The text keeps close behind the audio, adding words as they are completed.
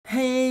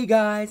Hey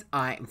guys,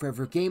 I am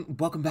ForeverAGame.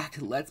 Welcome back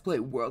to Let's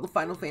Play World of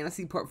Final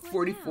Fantasy Part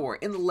 44.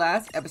 In the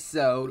last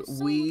episode,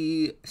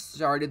 we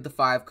started the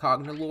 5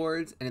 Cogna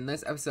Lords, and in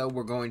this episode,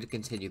 we're going to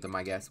continue them,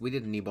 I guess. We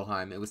did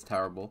Nibelheim. It was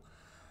terrible.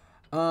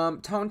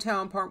 Tone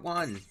Town Part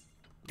 1.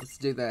 Let's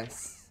do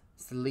this.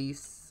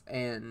 Celes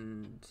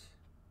and...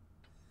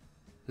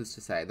 who's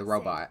to say? The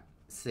robot.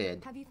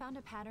 Sid. Have you found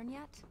a pattern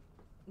yet?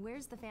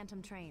 Where's the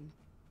Phantom Train?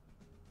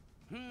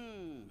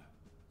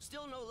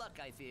 Still no luck,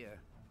 I fear.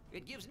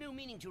 It gives new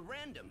meaning to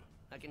random,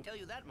 I can tell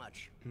you that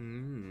much.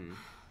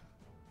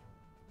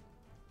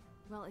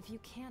 Well, if you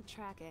can't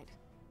track it,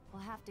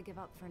 we'll have to give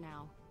up for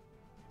now.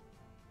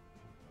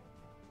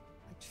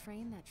 A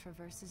train that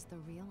traverses the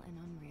real and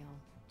unreal.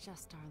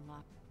 Just our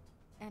luck.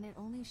 And it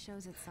only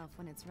shows itself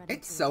when it's ready.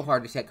 It's so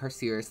hard to take her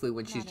seriously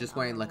when she's just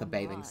wearing like a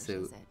bathing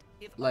suit.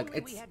 Like,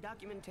 it's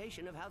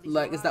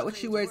like, is that what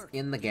she wears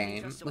in the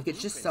game? Like,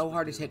 it's just so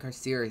hard to take her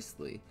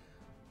seriously.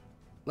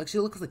 Like, she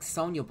looks like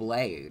Sonya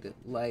Blade.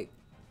 Like,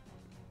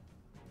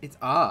 it's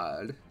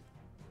odd.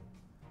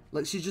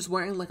 Like, she's just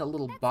wearing like a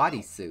little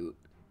bodysuit.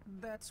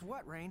 That's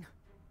what, Reynn?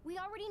 We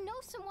already know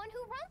someone who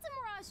runs a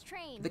Mirage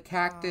train. The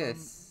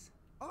cactus.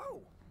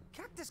 Oh,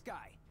 cactus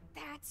guy.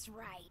 That's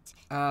right.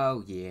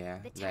 Oh yeah,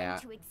 the time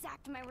to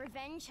exact my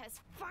revenge has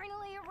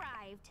finally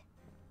arrived.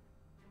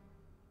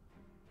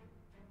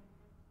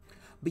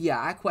 But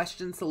yeah, I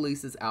question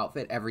Celeste's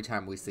outfit every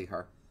time we see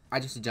her. I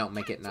just don't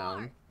make it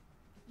known.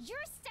 Your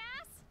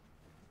sass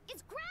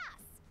is grass.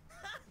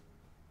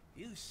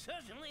 You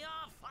certainly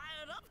are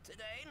fired up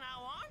today,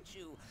 now aren't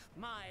you,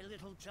 my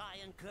little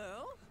giant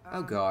girl?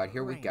 Oh god,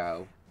 here we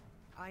go.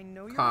 I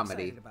know you're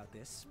Comedy. excited about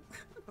this,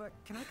 but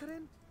can I cut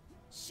in?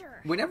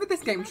 Sure. Whenever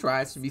this game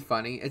tries to be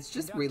funny, it's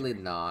just really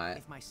not.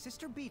 If my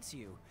sister beats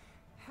you,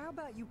 how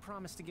about you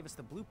promise to give us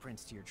the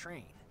blueprints to your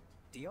train?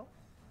 Deal?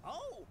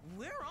 Oh,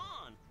 we're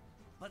on.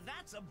 But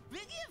that's a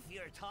big if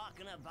you're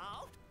talking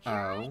about.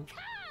 Oh.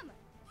 Come!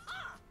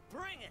 Ha!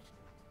 Bring it!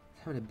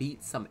 Time to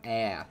beat some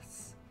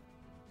ass.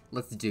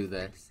 Let's do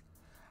this.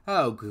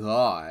 Oh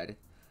god.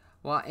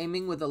 While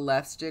aiming with the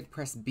left stick,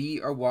 press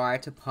B or Y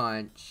to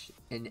punch,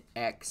 and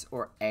X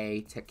or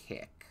A to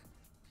kick.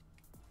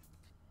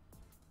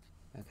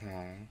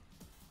 Okay.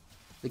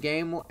 The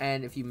game will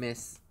end if you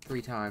miss 3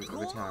 times or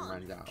the time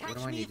runs out. What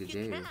do I need to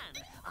do?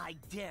 I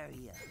dare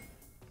you.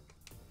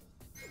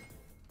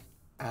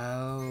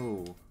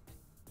 Oh.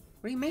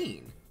 What do you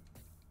mean?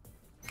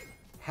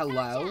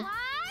 Hello?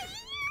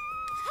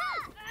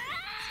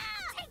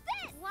 Take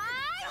this! Why?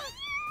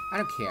 I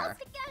don't care.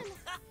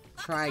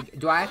 Try.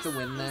 Do I have to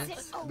win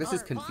this? This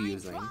is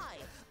confusing.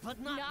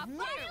 But not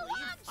nearly.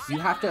 You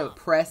have to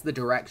press the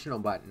directional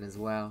button as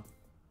well.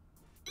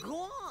 Go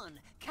on.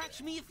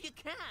 Catch me if you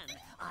can.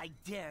 I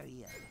dare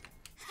you.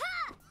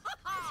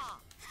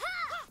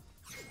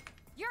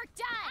 You're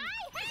done!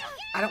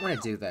 I don't want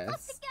to do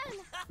this.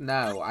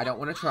 No, I don't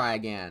want to try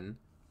again.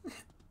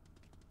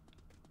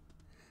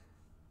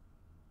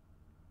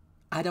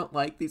 I don't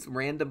like these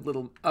random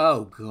little...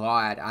 Oh,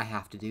 God, I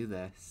have to do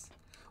this.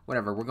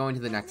 Whatever, we're going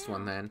to the next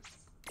one then.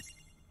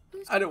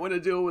 I don't want to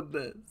deal with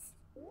this.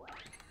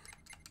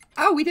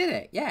 Oh, we did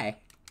it. Yay.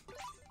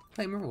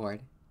 Claim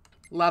reward.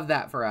 Love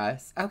that for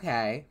us.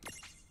 Okay.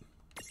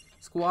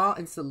 Squall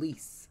and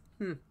Celes.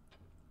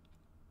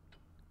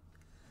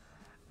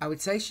 I would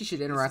say she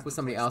should interact with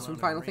somebody else from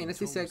Final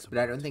Fantasy VI, but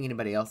I don't think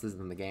anybody else is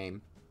in the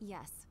game.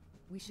 Yes,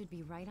 we should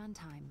be right on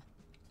time.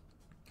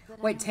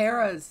 Wait,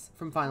 Terra's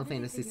from Final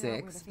Fantasy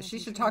VI. She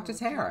should talk to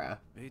Terra.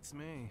 Beats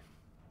me.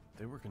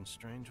 They work in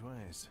strange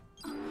ways.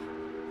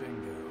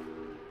 Bingo.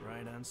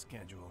 Right on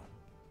schedule.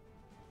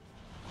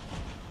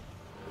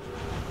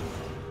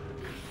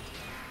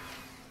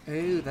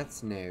 Ooh,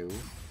 that's new.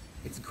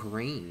 It's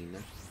green.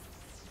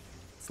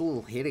 It's a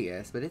little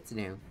hideous, but it's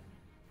new.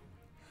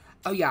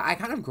 Oh yeah, I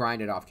kind of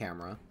grinded off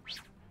camera.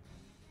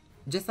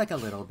 Just like a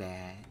little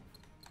bit.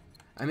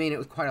 I mean, it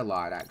was quite a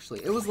lot,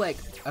 actually. It was like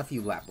a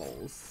few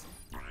levels.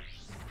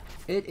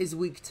 It is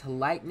weak to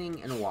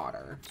lightning and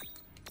water.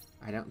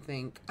 I don't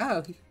think...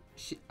 Oh,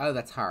 oh,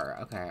 that's her.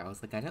 Okay, I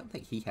was like, I don't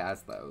think he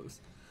has those.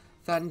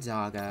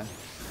 Thundaga.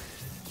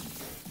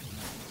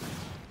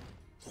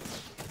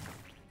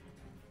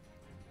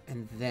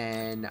 And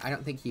then, I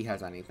don't think he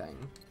has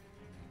anything.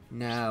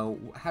 No.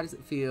 How does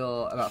it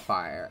feel about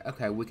fire?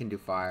 Okay, we can do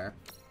fire.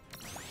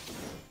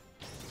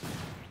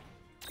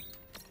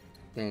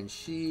 Then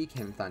she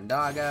can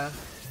Thundaga.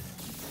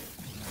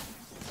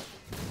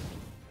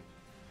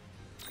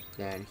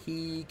 Then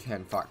he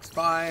can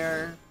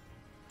Foxfire.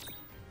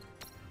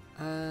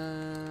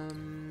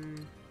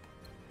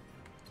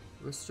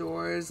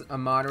 Restores a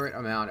moderate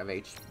amount of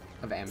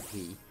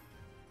MP.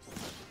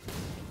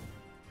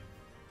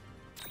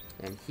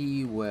 And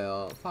he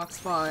will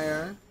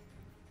Foxfire.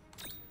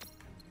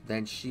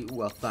 Then she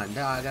will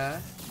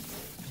Thundaga.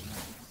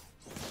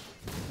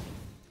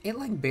 It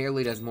like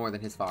barely does more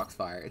than his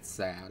Foxfire. It's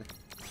sad.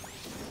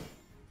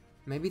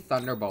 Maybe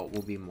Thunderbolt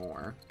will be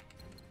more.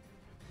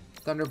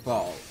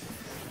 Thunderbolt.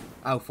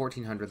 Oh,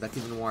 1400. That's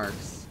even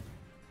worse.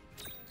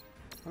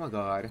 Oh my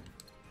god.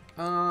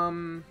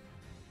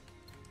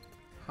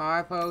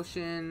 High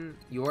potion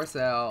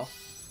yourself.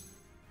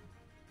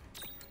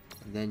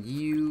 And then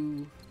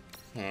you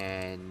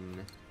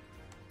can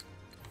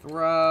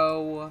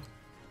throw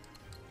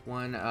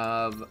one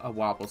of a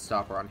wobble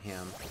stopper on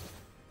him.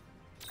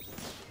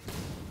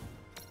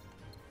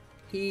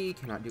 He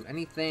cannot do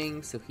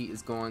anything, so he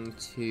is going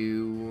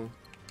to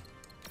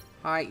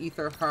high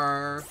ether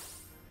her.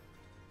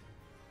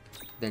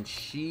 Then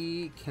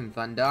she can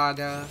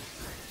Thundaga.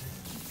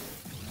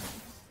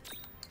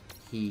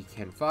 He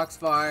can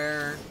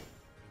Foxfire.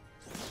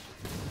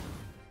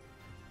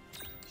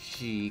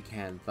 She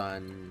can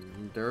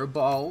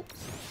Thunderbolt.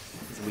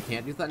 So we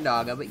can't do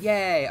Thundaga, but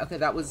yay! Okay,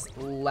 that was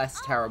less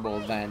terrible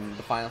than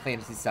the Final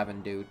Fantasy VII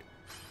dude.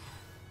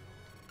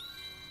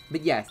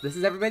 But yes, this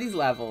is everybody's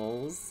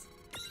levels.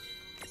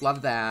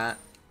 Love that.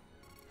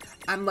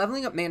 I'm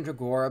leveling up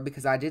Mandragora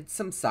because I did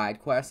some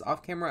side quests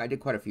off camera. I did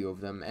quite a few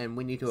of them, and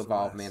we need to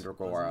evolve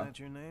Mandragora. Wasn't that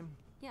your name?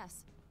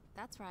 Yes,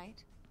 that's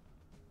right.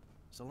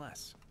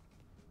 Celes,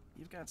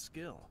 you've got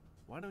skill.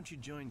 Why don't you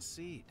join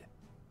Seed?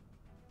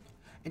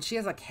 And she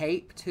has a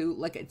cape too.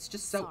 Like, it's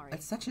just so, Sorry.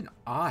 it's such an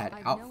odd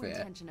I've outfit. no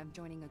intention of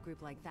joining a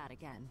group like that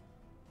again.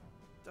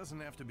 Doesn't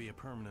have to be a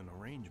permanent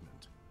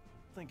arrangement.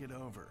 Think it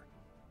over.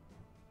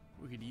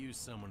 We could use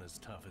someone as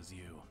tough as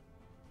you.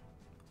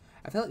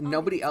 I feel like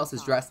nobody else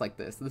is dressed like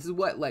this. This is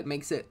what, like,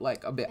 makes it,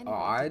 like, a bit Anyway,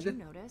 odd. did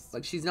you notice?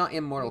 Like, she's not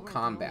in Mortal We weren't the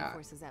only Kombat.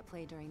 forces at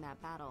play during that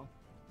battle.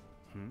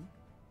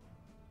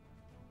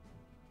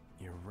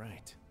 You're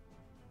right.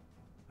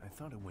 I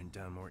thought it went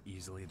down more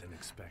easily than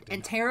expected.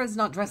 And Terra's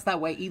not dressed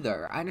that way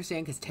either. I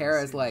understand because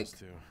Terra is, like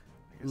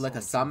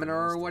a summoner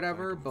or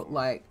whatever, but,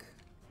 like,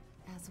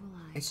 As will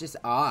I. it's just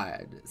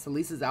odd.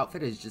 Celise's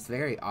outfit is just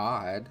very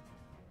odd.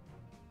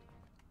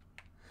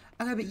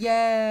 Okay, but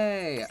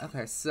yay!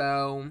 Okay,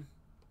 so...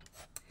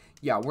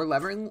 yeah, we're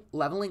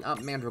leveling up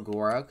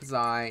Mandragora because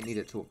I need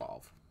it to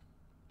evolve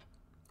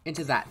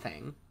into that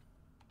thing.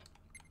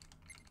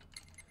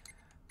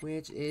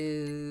 Which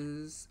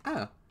is...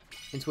 oh,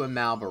 into a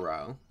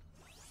Malboro.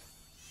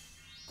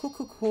 Cool,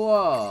 cool,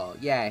 cool.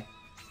 Yay.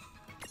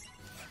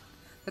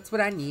 That's what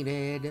I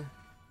needed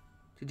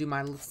to do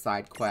my little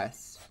side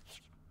quest.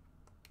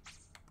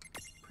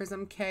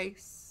 Prism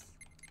case.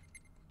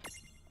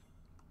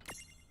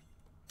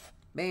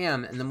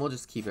 Bam, and then we'll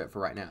just keep it for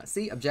right now.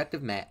 See,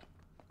 objective met.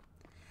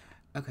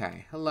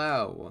 Okay,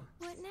 hello.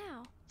 What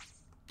now?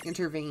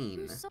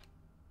 Intervene.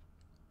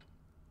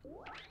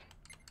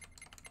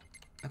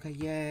 Okay,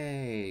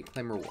 yay.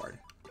 Claim reward.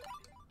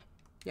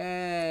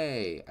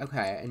 Yay.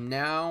 Okay, and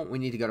now we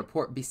need to go to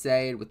Port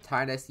Besaid with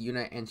Tidus,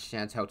 Yuna, and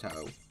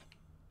Shantoto.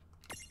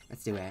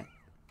 Let's do it.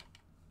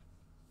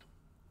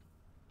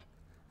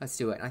 Let's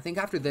do it. I think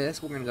after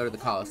this, we're going to go to the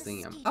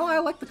Coliseum. Oh, I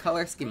like the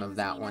color scheme of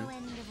that one.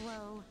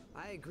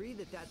 I agree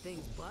that that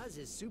thing's buzz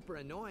is super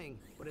annoying,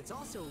 but it's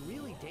also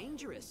really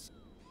dangerous.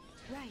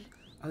 Right.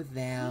 Oh, We've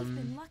them.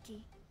 been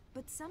lucky,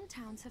 but some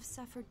towns have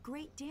suffered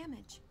great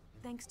damage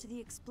thanks to the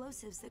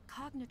explosives that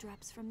Cogna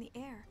drops from the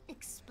air.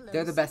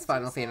 They're the best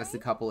Final Fantasy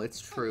couple. It's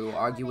true.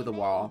 Argue with a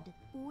wall.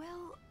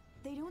 Well,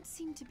 they don't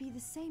seem to be the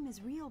same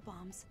as real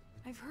bombs.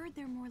 I've heard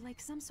they're more like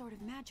some sort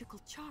of magical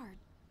charge.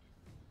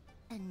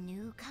 A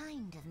new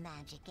kind of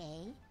magic,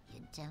 eh?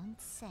 You don't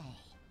say.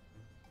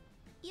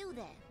 You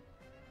there,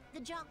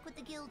 the jock with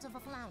the gills of a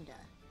flounder.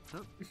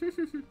 Huh?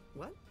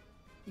 What?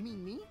 You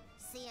mean me?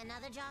 See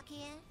another jock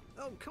here?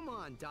 Oh, come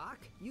on, Doc.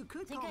 You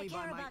could Think call I me by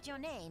care my... about your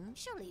name?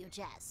 Surely you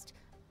jest.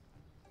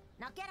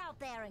 Now get out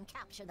there and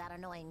capture that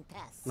annoying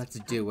pest. Let's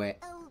do it.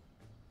 Oh,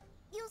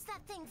 use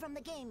that thing from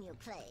the game you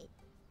play.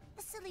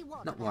 The silly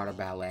water Not water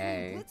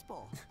ballet.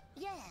 Blitzball.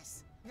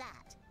 Yes,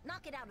 that.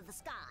 Knock it out of the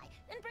sky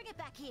and bring it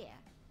back here.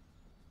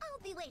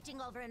 I'll be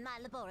waiting over in my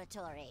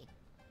laboratory.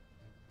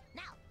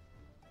 Now,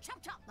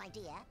 chop chop, my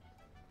dear.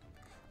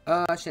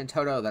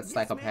 Shantoto, that Yes,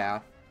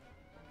 psychopath.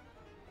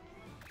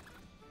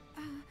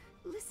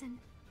 Listen,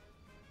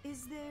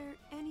 is there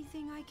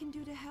anything I can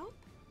do to help?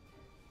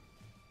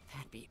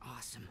 That'd be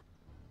awesome.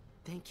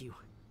 Thank you.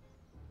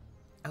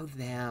 Oh,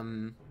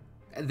 them.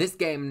 This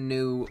game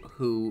knew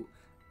who,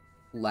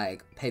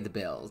 like, paid the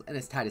bills, and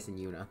it's Tidus and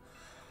Yuna.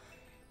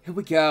 Here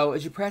we go.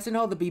 As you press and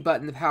hold the B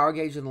button, the power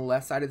gauge on the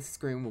left side of the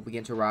screen will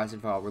begin to rise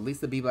and fall. Release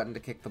the B button to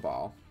kick the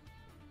ball.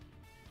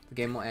 The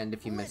game will end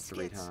if you miss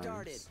 3 times.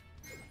 Started.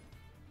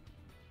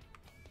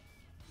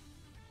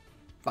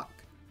 Fuck.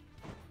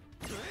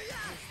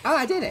 Oh,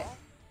 I did it!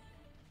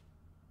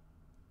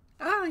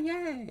 Oh,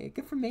 yay!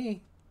 Good for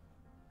me.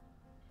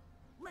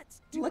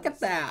 Let's do Look at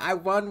that! I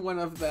won one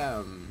of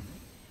them.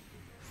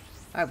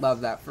 I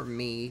love that for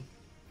me.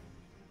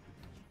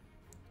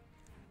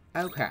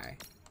 Okay.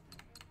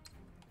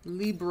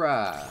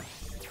 Libra.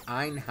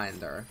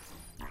 Einhander.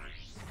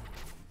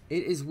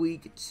 It is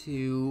weak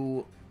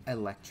to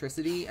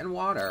electricity and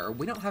water.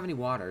 We don't have any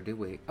water, do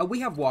we? Oh, we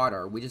have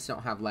water. We just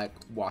don't have, like,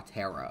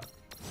 Watera.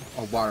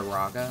 Or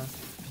Wateraga.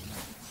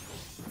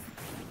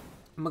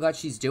 Oh my god,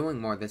 she's doing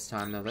more this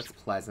time, though. That's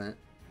pleasant.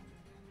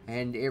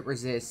 And it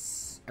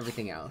resists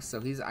everything else. So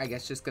he's, I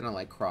guess, just gonna,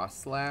 like,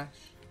 cross-slash.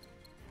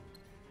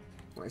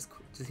 Where's...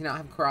 Does he not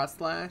have Cross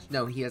Slash?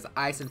 No, he has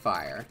Ice and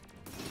Fire.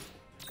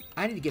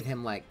 I need to give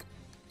him, like,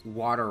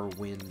 Water or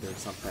Wind or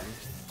something.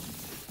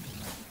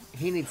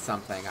 He needs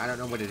something. I don't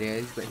know what it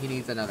is, but he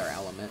needs another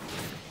element.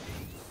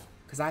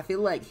 Because I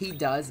feel like he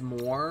does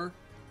more,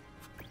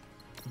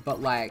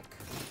 but, like,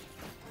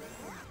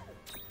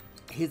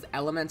 his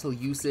elemental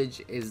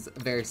usage is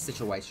very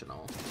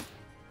situational.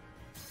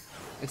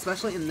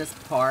 Especially in this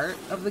part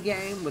of the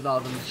game with all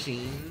the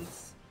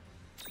machines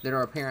that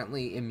are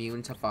apparently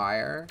immune to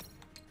fire.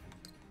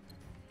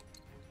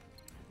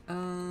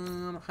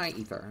 Hi,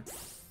 Ether.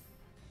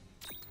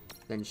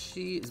 Then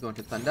she is going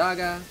to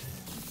Thundaga.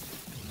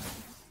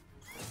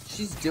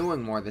 She's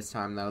doing more this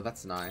time, though.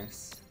 That's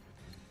nice.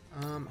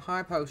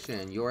 High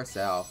Potion,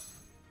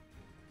 yourself.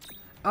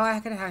 Oh, I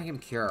could have him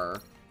cure.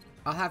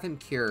 I'll have him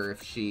cure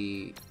if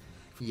she...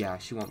 Yeah,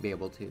 she won't be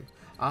able to.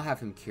 I'll have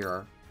him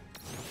cure.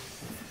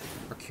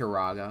 Or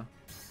Curaga.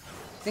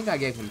 I think I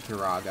gave him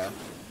Curaga.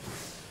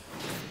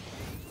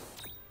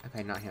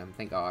 Okay, not him.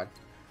 Thank God.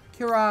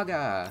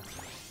 Curaga!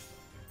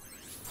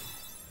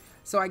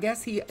 So I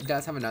guess he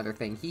does have another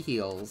thing. He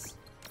heals.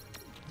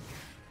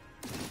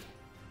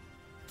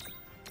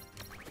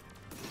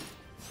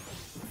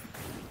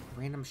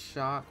 Random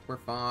shock. We're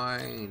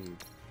fine.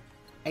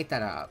 Ate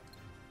that up.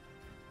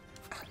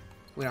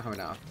 We don't have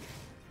enough.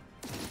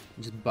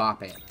 Just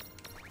bop it.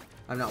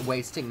 I'm not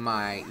wasting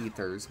my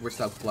ethers. We're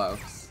so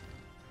close.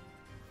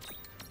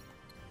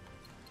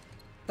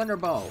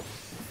 Thunderbolt.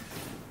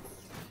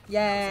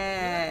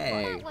 Yay!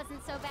 Well, that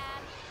wasn't so bad.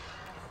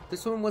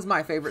 This one was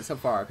my favorite so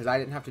far because I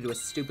didn't have to do a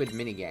stupid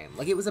minigame.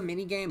 Like, it was a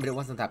minigame, but it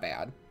wasn't that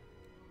bad.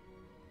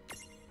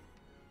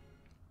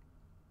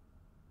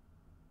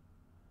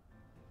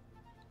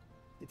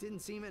 It didn't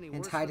seem any And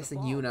worse Tidus and for the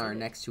fall, Yuna are did it?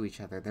 next to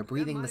each other. They're That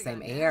breathing the might've same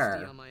got nasty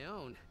air. on my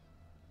own.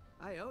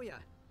 I owe ya,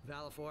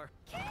 Valifor.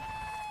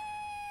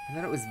 I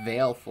thought it was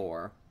Veil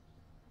for.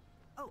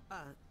 Oh,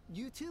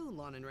 you too,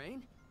 Lann and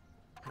Reynn?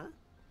 Huh?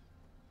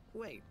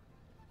 Wait,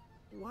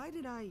 why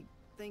did I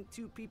thank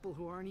two people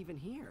who aren't even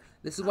here?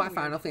 This is How why weird.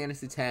 Final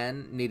Fantasy X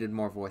needed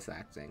more voice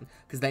acting.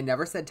 Because they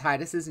never said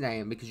Tidus's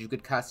name because you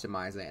could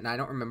customize it. And I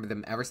don't remember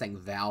them ever saying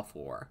Val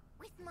for.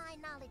 With my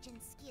knowledge and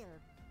skill,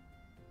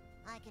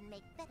 I can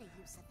make better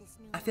use of this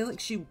new I feel like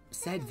magic she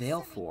said than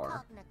Veil silly for.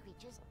 Cogna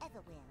creatures ever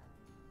will.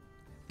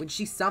 When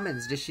she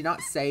summons, does she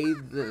not say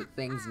the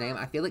thing's name?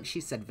 I feel like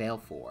she said Veil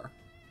for.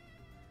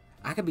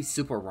 I could be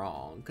super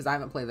wrong. Because I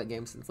haven't played that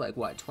game since, like,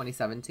 what,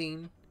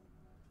 2017?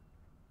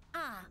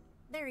 Ah,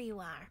 there you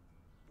are.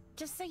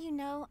 Just so you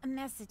know, a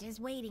message is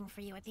waiting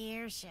for you at the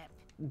airship.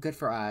 Good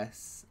for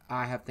us.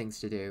 I have things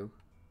to do.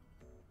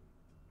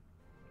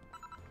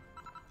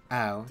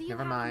 Oh, Do you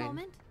never have mind. a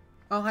moment?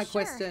 Oh, hi,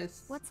 Sure.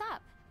 Quistis. What's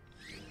up?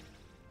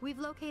 We've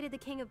located the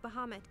King of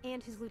Bahamut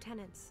and his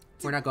lieutenants.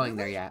 We're not going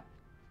there yet.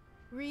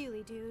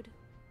 Really, dude.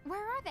 Where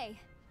are they?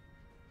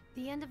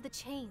 The end of the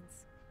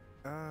chains.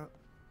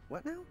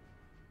 What now?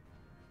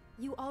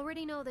 You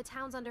already know the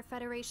town's under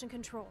Federation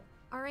control,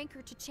 are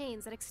anchored to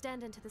chains that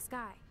extend into the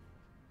sky.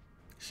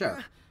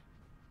 Sure.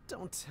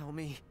 Don't tell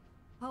me.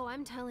 Oh,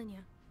 I'm telling you.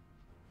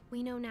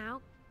 We know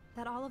now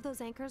that all of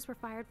those anchors were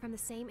fired from the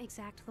same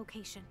exact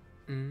location.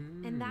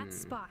 And that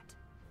spot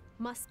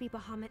must be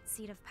Bahamut's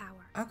seat of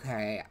power.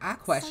 Okay, I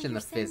question So the you're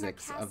saying that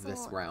physics of this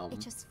castle, realm. It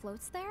just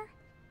floats there?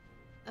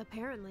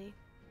 Apparently.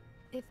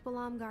 If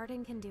Balam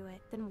Garden can do it,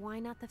 then why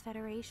not the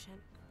Federation?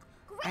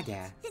 Great! I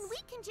guess. Then we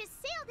can just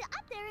sail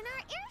up there in our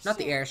airship. Not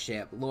the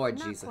airship, Lord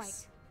Not Jesus.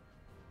 quite.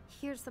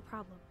 Here's the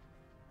problem.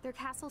 Their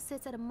castle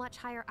sits at a much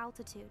higher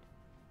altitude.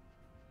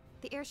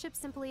 The airship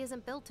simply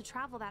isn't built to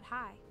travel that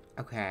high.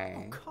 Okay.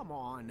 Oh, come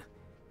on.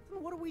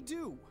 Then what do we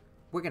do?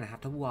 We're gonna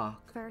have to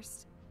walk.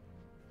 First,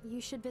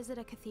 you should visit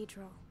a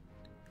cathedral.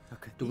 A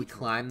Do we cathedral?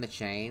 climb the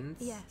chains?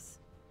 Yes.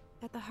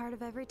 At the heart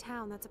of every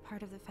town that's a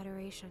part of the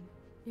Federation,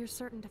 you're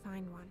certain to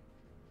find one.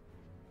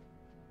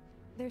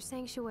 They're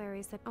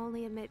sanctuaries that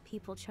only admit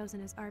people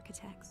chosen as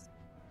architects.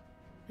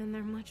 And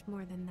they're much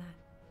more than that.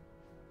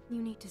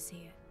 You need to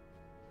see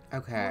it.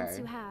 Okay. Once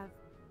you have,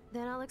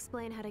 then I'll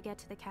explain how to get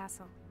to the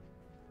castle.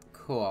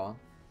 Cool.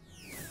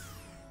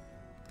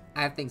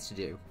 I have things to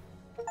do.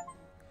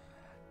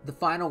 The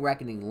Final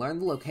Reckoning. Learn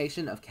the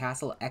location of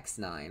Castle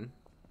Exnine.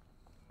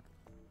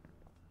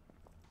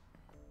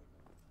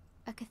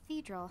 A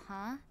cathedral,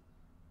 huh?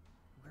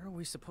 Where are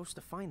we supposed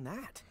to find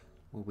that?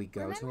 Will we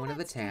go Remember to one of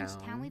the that strange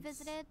towns? town we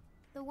visited?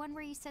 The one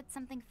where you said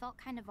something felt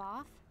kind of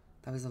off?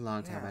 That was a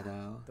long time Yeah,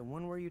 ago. The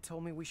one where you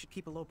told me we should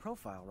keep a low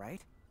profile,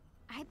 right?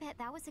 I bet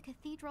that was a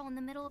cathedral in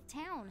the middle of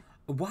town.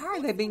 Why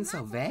are they being so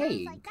Lots of towns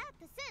vague? like that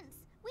since.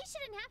 We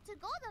shouldn't have to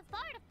go that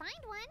far to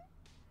find one.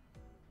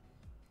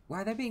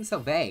 Why are they being so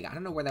vague? I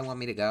don't know where they want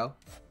me to go.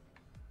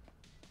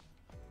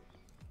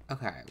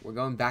 Okay, we're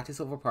going back to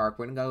Silver Park.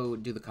 We're gonna go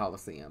do the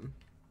Coliseum.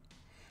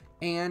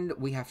 And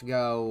we have to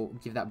go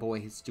give that boy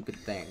his stupid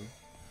thing.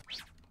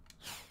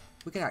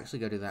 We could actually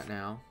go do that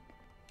now.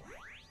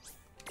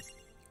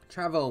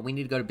 Travel, we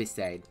need to go to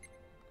Besaid.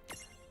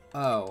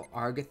 Oh,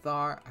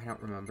 Argathar? I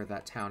don't remember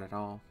that town at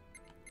all.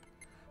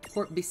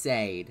 Port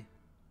Besaid.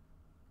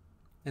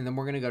 And then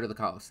we're gonna go to the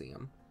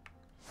Coliseum.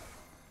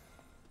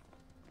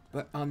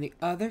 But on the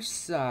other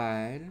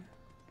side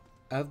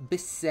of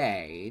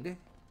Besaid,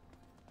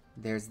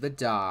 there's the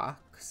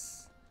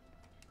docks,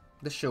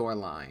 the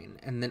shoreline,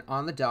 and then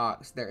on the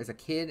docks there is a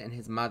kid and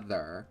his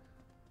mother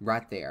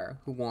right there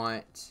who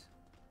want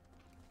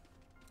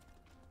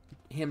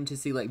him to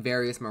see like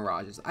various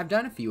mirages. I've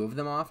done a few of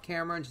them off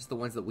camera, just the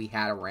ones that we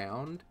had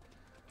around.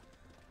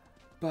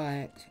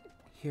 But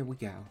here we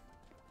go.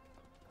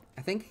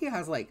 I think he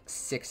has like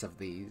 6 of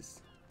these.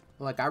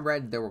 Like I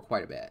read there were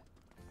quite a bit.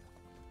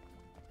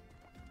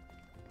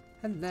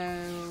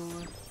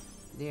 Hello.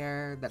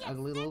 There, that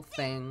ugly little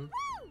thing.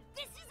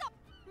 This is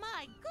a...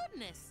 My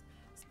goodness.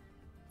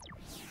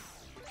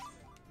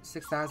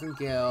 6,000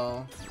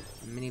 gil.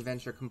 Mini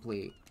venture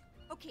complete.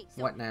 Okay,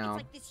 so what now?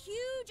 it's like this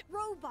huge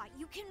robot.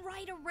 You can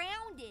ride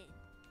around it.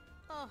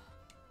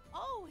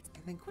 Oh, it's... I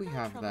think we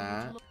have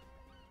that.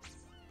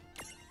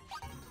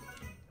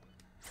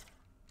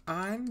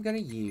 I'm gonna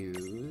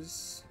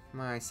use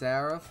my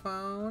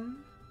Seraphone.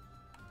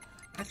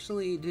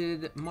 Actually,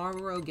 did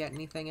Marlboro get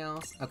anything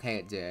else? Okay,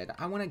 it did.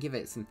 I want to give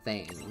it some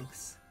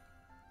things.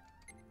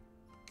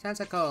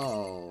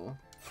 Tentacle.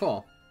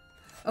 Cool.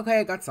 Okay,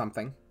 I got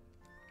something.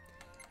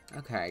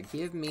 Okay,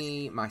 give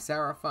me my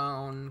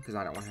Seraphone, because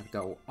I don't want to have to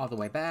go all the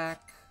way back.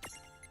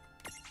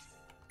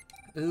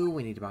 Ooh,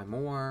 we need to buy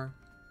more.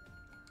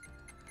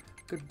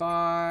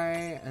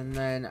 Goodbye. And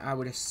then I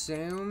would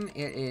assume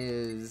it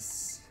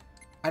is...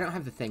 I don't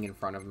have the thing in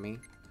front of me.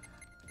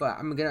 But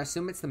I'm going to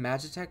assume it's the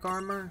Magitech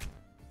armor.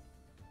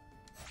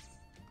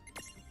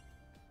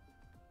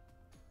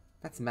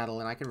 That's metal,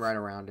 and I can ride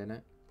around in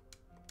it.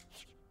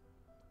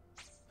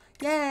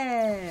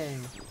 Yay!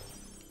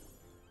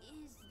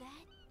 Is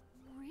that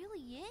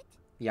really it?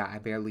 Yeah, I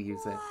barely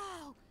use it.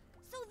 Wow!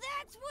 So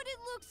that's what it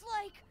looks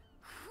like!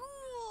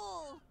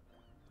 Cool!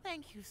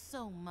 Thank you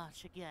so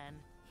much again.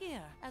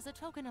 Here, as a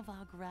token of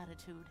our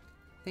gratitude.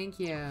 Thank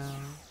you.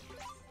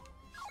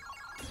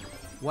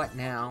 What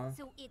now?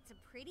 So it's a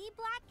pretty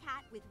black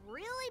cat with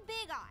really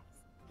big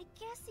eyes. I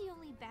guess the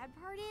only bad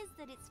part is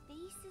that its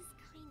face is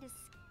kind of...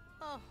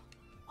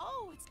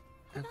 Oh, it's...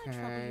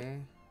 Okay.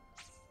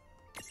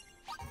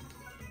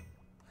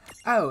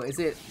 Oh, is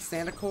it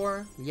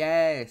Sandacor?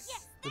 Yes!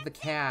 With the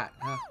cat.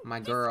 Oh,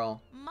 my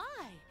girl. My,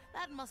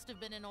 that must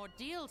have been an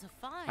ordeal to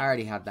find. I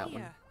already had that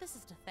Here, one. This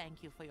is to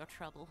thank you for your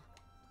trouble.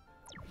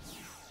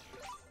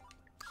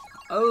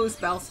 Oh,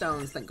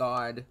 spellstones, thank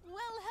God. Well,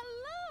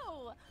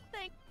 hello!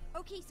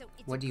 Okay, so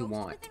it's What a do you ghost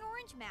want? with an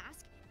orange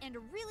mask and a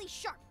really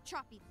sharp,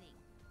 choppy thing.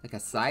 Like a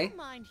Do scythe? you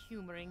mind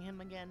humoring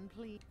him again,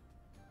 please?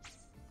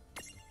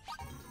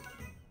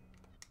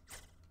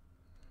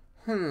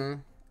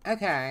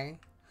 Okay.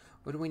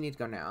 Where do we need to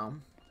go now?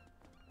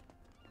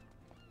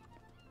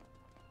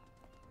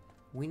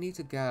 We need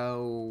to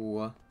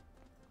go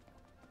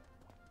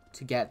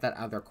to get that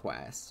other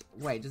quest.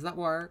 Wait, does that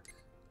work?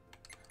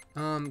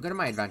 Go to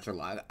my adventure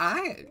log.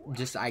 I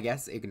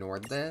guess,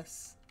 ignored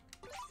this.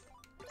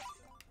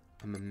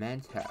 A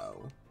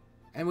memento.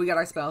 And we got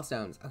our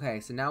spellstones. Okay,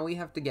 so now we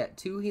have to get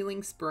 2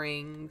 healing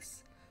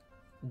springs,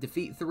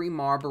 defeat 3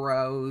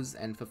 Marlboros,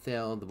 and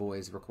fulfill the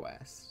boy's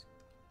request.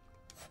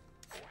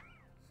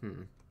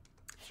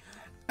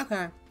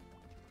 Okay.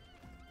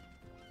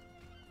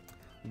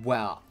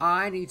 Well,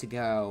 I need to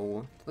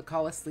go to the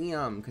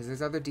Coliseum, because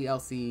there's other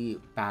DLC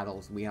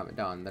battles we haven't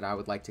done that I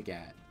would like to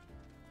get.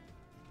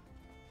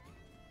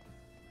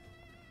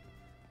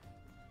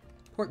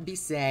 Port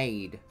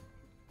Besaid.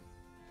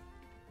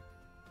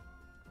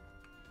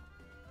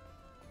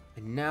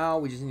 And now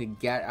we just need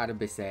to get out of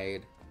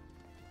Besaid.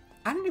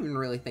 I don't even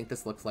really think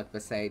this looks like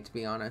Besaid, to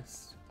be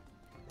honest.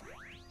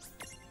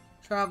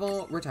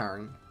 Travel,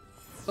 return.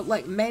 But,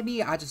 like,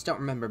 maybe I just don't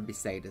remember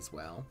Besaid as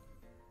well.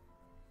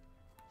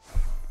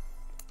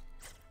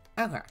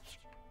 Okay.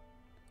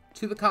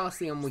 To the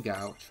Coliseum we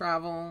go.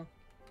 Travel.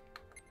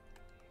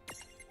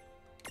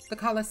 The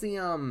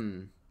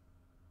Coliseum!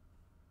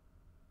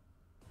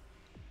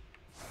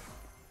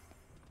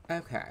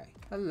 Okay.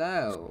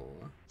 Hello.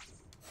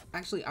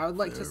 Actually, I would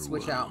like to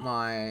switch out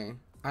my...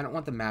 I don't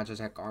want the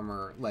Magitech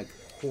armor, like,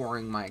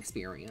 whoring my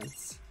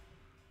experience.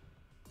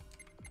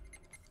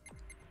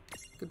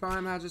 Goodbye,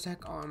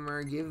 Magitech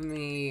armor. Give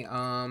me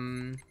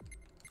Mecha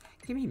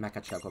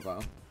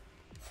Chocobo.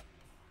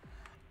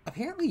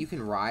 Apparently you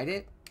can ride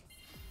it.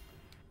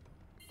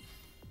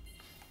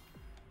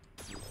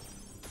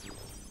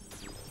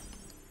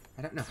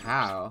 I don't know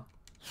how.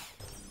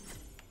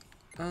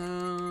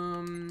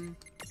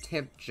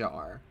 Tip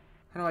jar.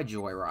 How do I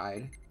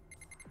joyride?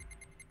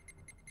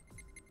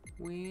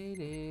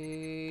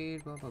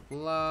 Waited, blah, blah,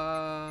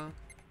 blah.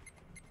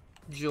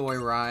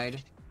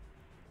 Joyride.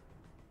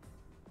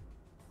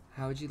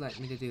 How would you like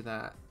me to do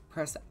that?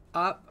 Press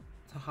up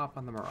to hop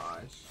on the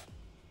Mirage.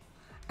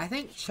 I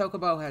think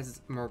Chocobo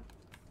has more...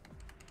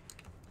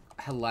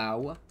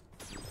 Hello?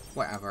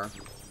 Whatever.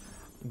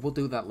 We'll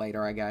do that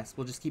later, I guess.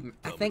 We'll just keep...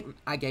 I think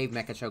I gave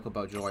Mecha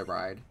Chocobo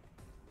Joyride.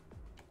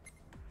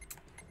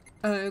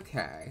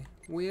 Okay.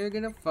 We're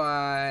gonna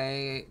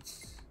fight...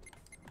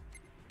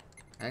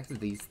 Actually,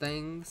 these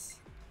things.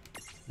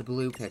 The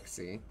blue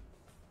pixie.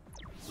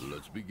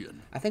 Let's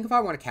begin. I think if I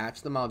want to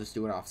catch them, I'll just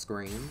do it off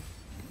screen.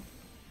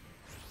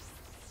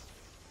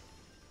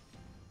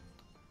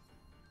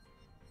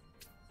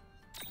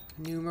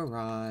 New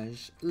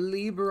Mirage.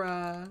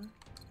 Libra.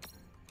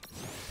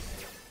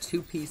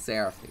 2P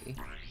Seraphie.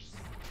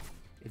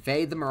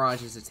 Evade the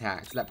Mirage's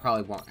attacks. That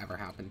probably won't ever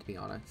happen, to be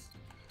honest.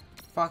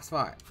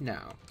 Foxfire. No.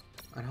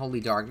 Unholy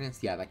Darkness.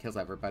 Yeah, that kills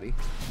everybody.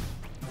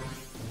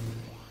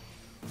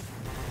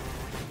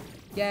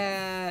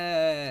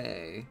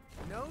 Yay!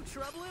 No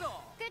trouble at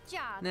all. Good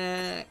job.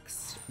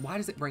 Next. Why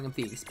does it bring up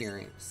the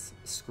experience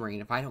screen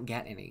if I don't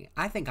get any?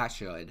 I think I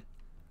should.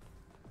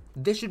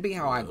 This should be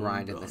how I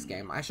grind in this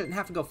game. I shouldn't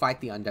have to go fight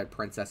the undead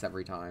princess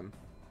every time.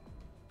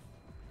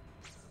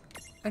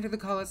 Enter the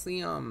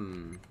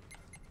Colosseum.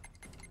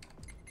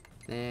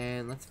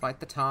 Then let's fight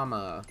the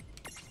Tama.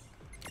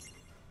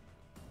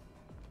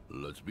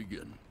 Let's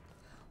begin.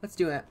 Let's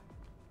do it.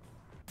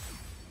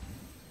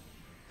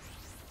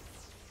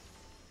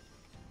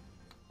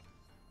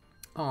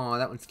 Aw,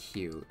 that one's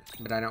cute.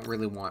 But I don't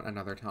really want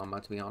another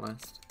Tama, to be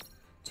honest.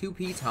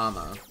 2P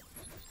Tama.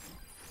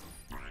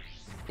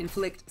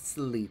 Inflict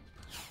sleep.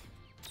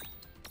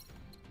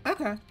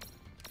 Okay.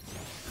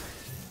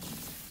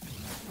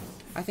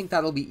 I think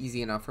that'll be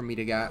easy enough for me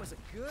to get. That was a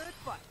good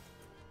fight.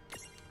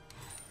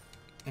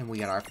 And we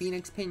get our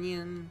Phoenix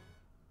Pinion.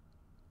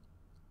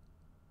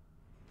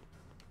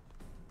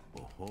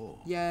 Oh.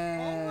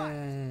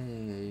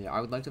 Yay!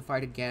 I would like to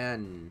fight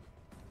again.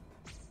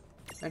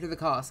 Enter the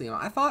Colosseum.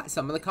 I fought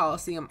some of the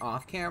Colosseum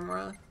off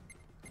camera.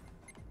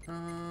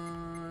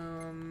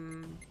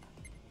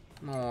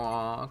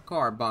 Aw,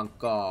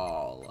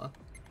 Carbuncle.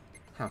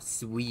 How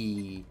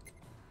sweet.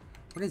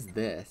 What is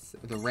this?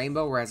 The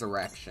Rainbow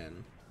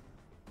Resurrection.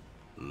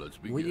 Let's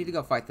begin. We need to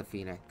go fight the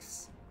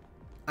Phoenix.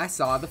 I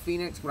saw the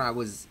Phoenix when I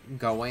was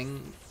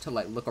going to,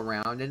 like, look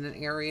around in an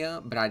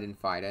area, but I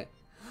didn't fight it.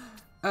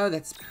 Oh,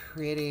 that's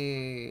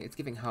pretty. It's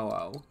giving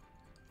Ho-Oh.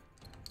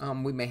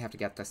 We may have to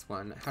get this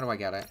one. How do I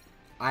get it?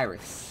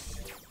 Iris.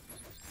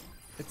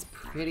 It's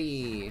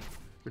pretty.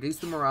 Reduce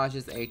the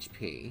Mirage's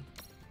HP.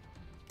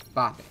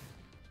 Bop it.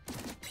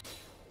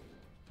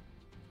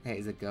 Hey,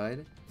 is it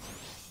good?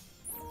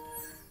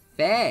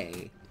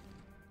 Faye!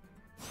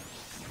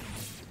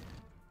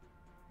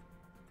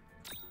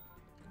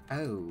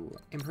 Oh,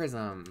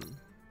 Imprism.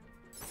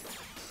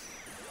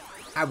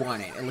 I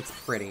want it. It looks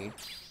pretty.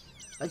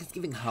 Like it's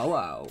giving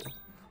Ho-Oh.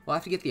 We'll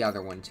have to get the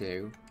other one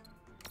too.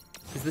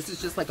 Because this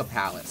is just like a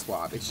palette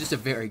swap. It's just a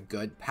very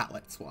good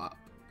palette swap.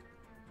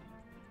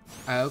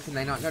 Oh, can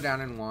they not go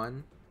down in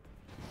one?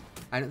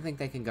 I don't think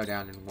they can go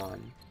down in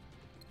one.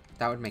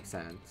 That would make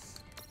sense.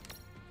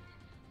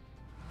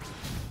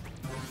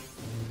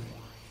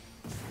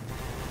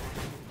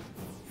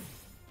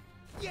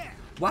 Yeah.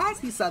 Why is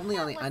he suddenly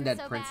on the undead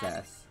so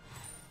princess?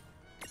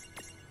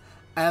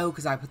 Oh,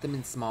 because I put them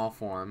in small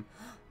form.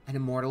 An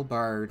immortal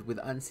bird with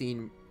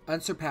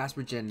unsurpassed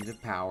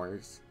regenerative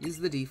powers. Use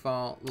the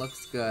default.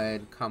 Looks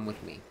good. Come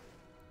with me.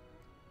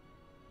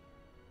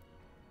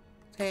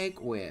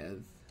 Take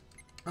with.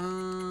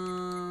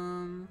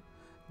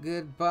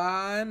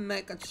 Goodbye,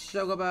 Mecha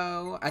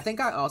Chocobo. I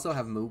think I also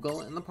have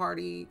Moogle in the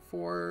party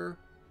for...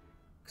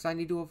 because I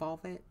need to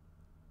evolve it.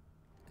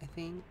 I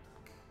think.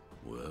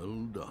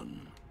 Well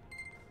done.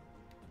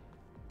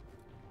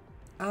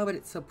 Oh, but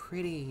it's so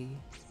pretty.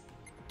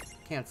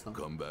 Cancel.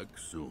 Come back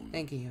soon.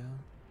 Thank you.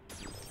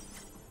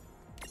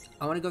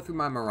 I want to go through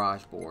my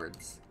Mirage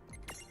boards.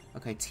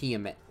 Okay,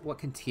 Tiamat. What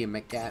can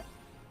Tiamat get?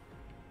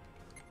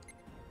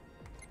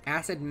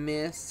 Acid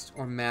Mist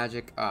or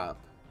Magic Up?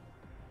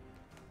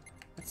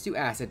 Let's do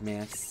Acid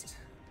Mist.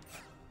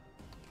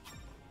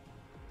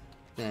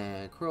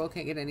 Then Cruel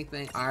can't get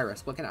anything.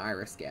 Iris. What can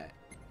Iris get?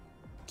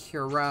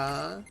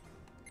 Cura.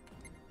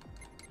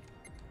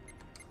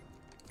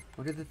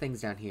 What are the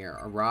things down here?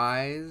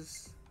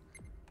 Arise.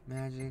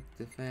 Magic,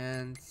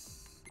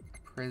 Defense,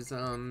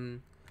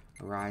 Prism,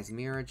 Arise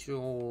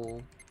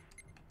Miracle.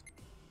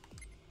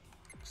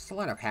 Just a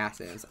lot of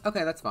passives.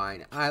 Okay, that's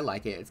fine. I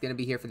like it. It's gonna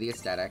be here for the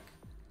aesthetic.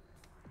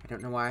 I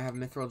don't know why I have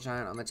Mithril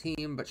Giant on the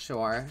team, but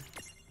sure.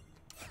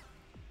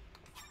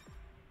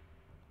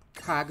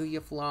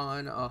 Kaguya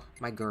Flan. Oh,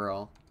 my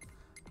girl.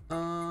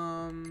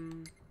 Where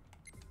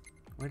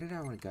did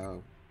I want to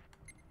go?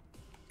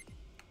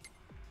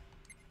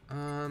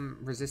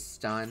 Resist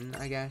Stun,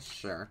 I guess?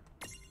 Sure.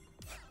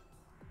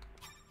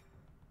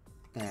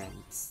 Then,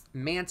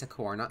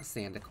 Manticore, not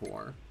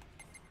Sandicore.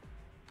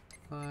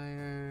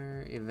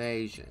 Fire,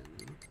 Evasion.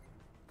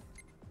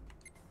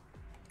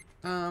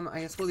 I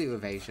guess we'll do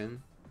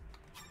Evasion.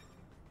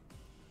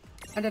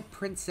 And a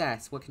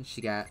Princess, what can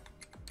she get?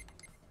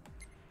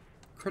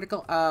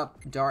 Critical Up,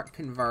 Dart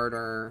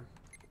Converter,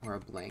 or a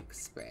Blank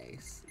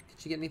Space. Can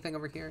she get anything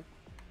over here?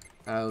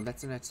 Oh,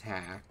 that's an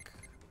attack.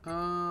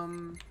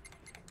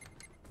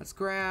 Let's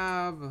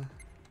grab...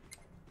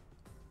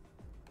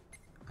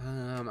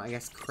 I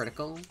guess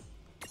critical.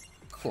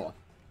 Cool.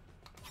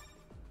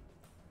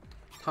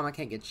 Tama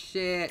can't get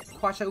shit.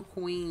 Quasho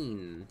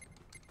Queen.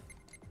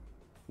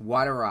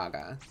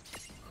 Wateraga.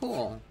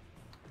 Cool.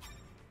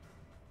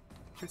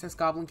 Princess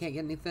Goblin can't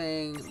get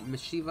anything.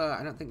 Mashiva,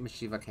 I don't think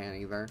Mashiva can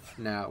either.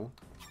 No.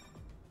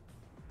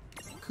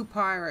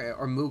 Pirate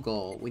or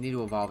Moogle. We need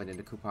to evolve it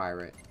into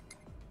Pirate.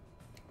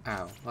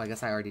 Oh, well, I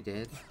guess I already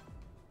did.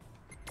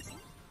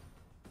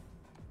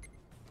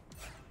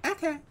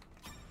 Okay.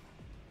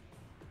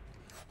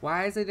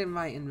 Why is it in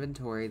my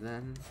inventory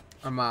then?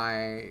 Or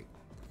my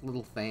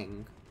little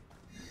thing?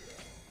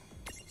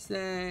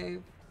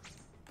 Save.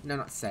 No,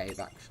 not save,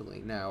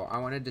 actually. No, I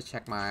wanted to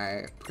check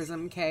my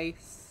prism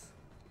case.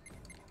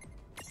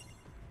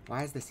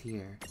 Why is this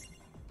here?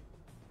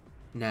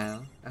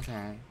 No?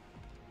 Okay.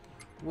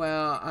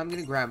 Well, I'm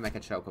gonna grab Mecha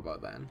Chocobo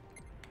then.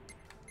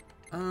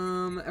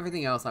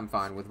 Everything else I'm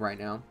fine with right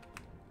now.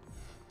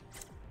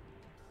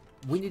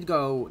 We need to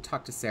go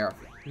talk to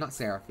not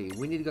Seraphy.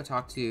 We need to go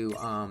talk to,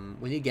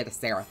 we need to get a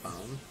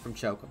Seraphone from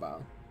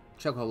Chocobo.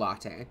 Choco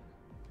Latte.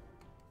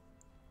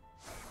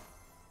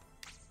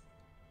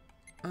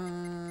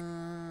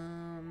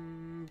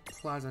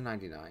 Plaza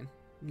 99.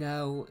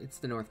 No, it's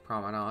the North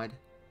Promenade.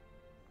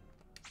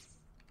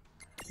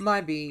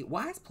 Might be.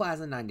 Why is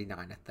Plaza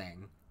 99 a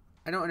thing?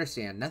 I don't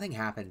understand. Nothing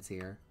happens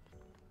here.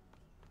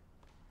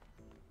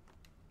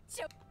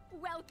 So,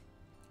 well...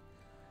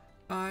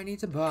 I need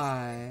to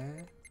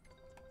buy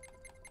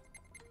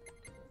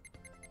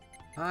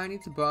 3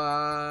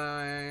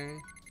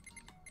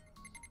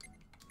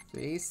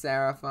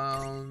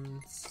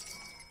 Seraphones.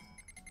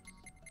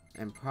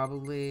 And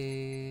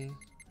probably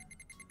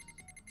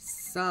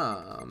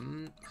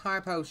some high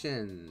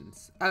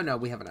potions. Oh no,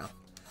 we have enough.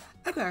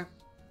 Okay.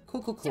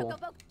 Cool, cool, cool.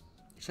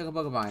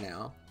 Chocobo goodbye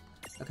now.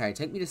 Okay,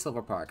 take me to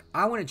Silver Park.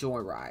 I want a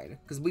Joyride,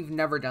 because we've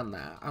never done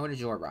that. I want a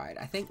Joyride.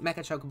 I think Mecha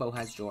Chocobo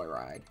has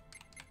Joyride.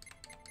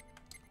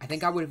 I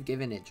think I would have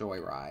given it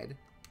Joyride.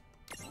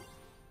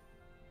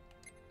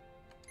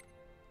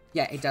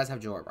 Yeah, it does have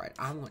Joyride.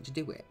 I want to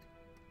do it.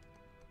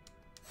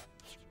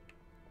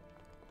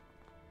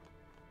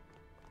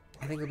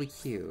 I think it'll be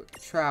cute.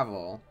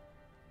 Travel.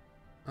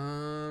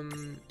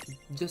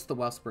 Just the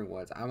Wellspring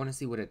Woods. I want to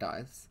see what it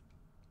does.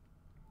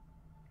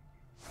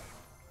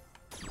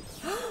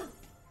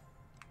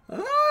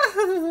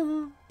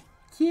 Oh,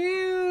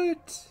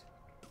 cute.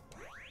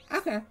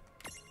 Okay.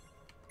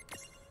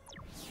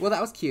 Well,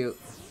 that was cute.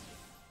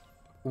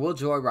 We'll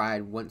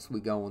joyride once we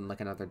go in like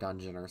another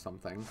dungeon or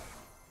something.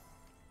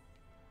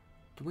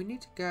 Do we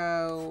need to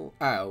go?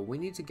 Oh, we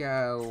need to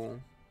go.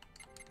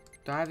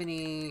 Do I have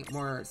any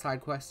more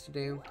side quests to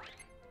do?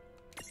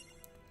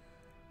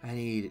 I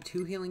need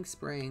 2 healing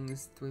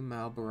springs, 3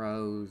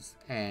 Malboros,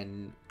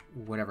 and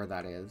whatever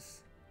that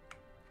is.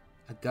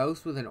 A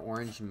ghost with an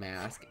orange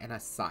mask and a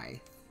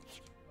scythe.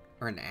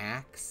 Or an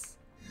axe.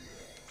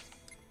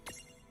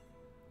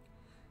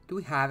 Do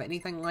we have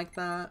anything like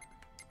that?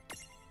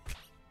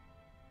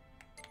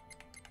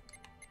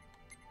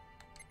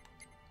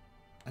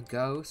 A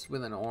ghost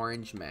with an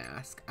orange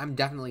mask. I'm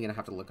definitely gonna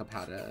have to look up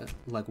how to,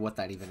 like, what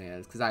that even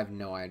is, because I have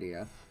no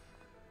idea.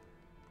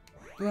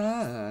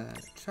 But,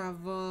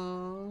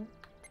 travel.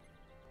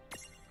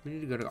 We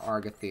need to go to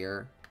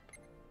Argathir.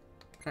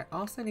 But I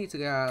also need to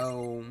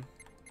go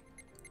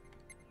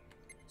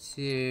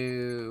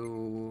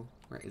to...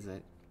 Where is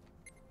it?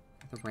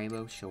 The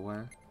Rainbow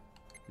Shore?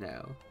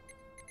 No.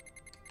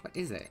 What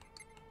is it?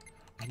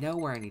 I know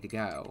where I need to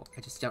go.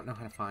 I just don't know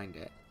how to find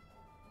it.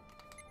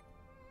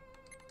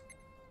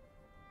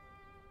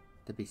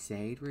 The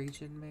Besaid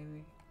region,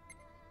 maybe?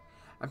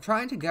 I'm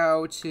trying to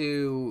go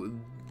to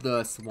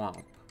the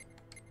swamp.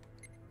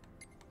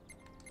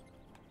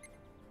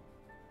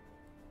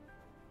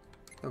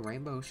 The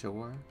Rainbow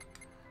Shore?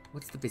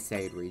 What's the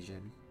Besaid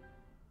region?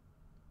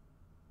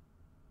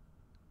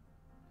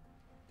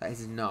 That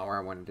is not where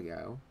I wanted to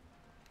go.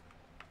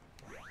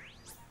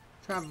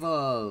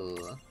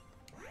 Travel!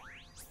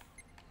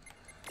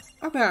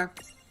 Okay.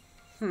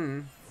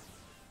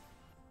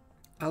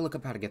 I'll look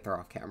up how to get there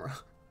off camera.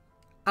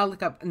 I'll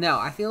look up... No,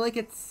 I feel like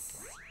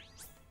it's...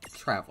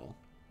 travel.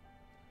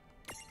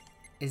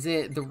 Is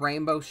it the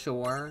Rainbow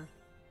Shore?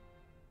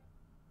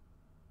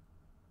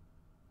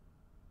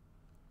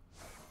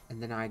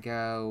 And then I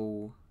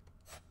go...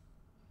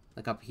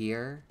 like up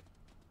here?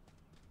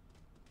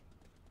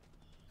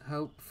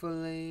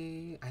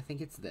 Hopefully... I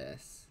think it's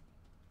this.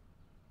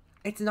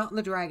 It's not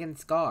the Dragon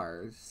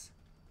Scars.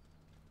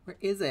 Where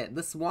is it?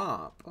 The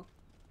swamp.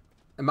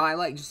 Am I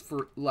like just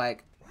for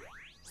like...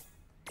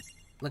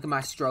 Like, am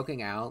I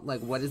stroking out? Like,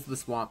 what is the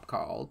swamp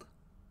called?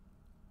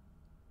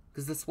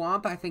 Because the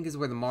swamp, I think, is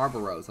where the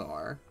Marlboros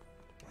are.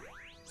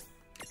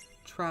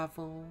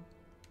 Travel.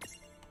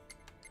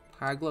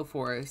 Hyrglow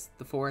Forest.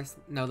 The forest...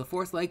 No, the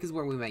Forest Lake is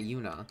where we met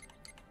Yuna.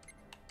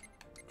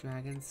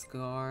 Dragon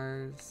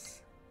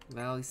Scars.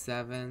 Valley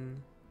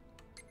 7.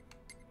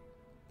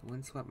 The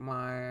Windswept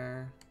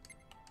Mire.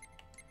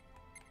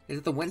 Is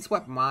it the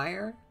Windswept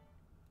Mire?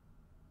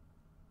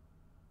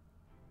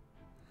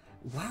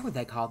 Why would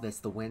they call this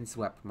the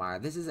Windswept Mire?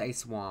 This is a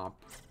swamp.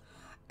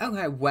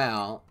 Okay,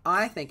 well,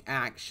 I think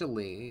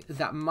actually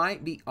that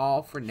might be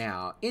all for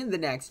now. In the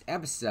next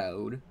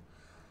episode,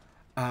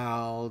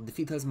 I'll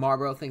defeat those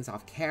Marlboro things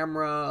off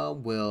camera.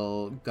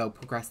 We'll go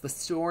progress the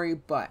story.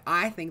 But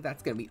I think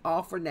that's going to be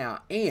all for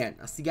now. And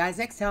I'll see you guys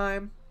next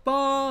time.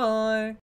 Bye!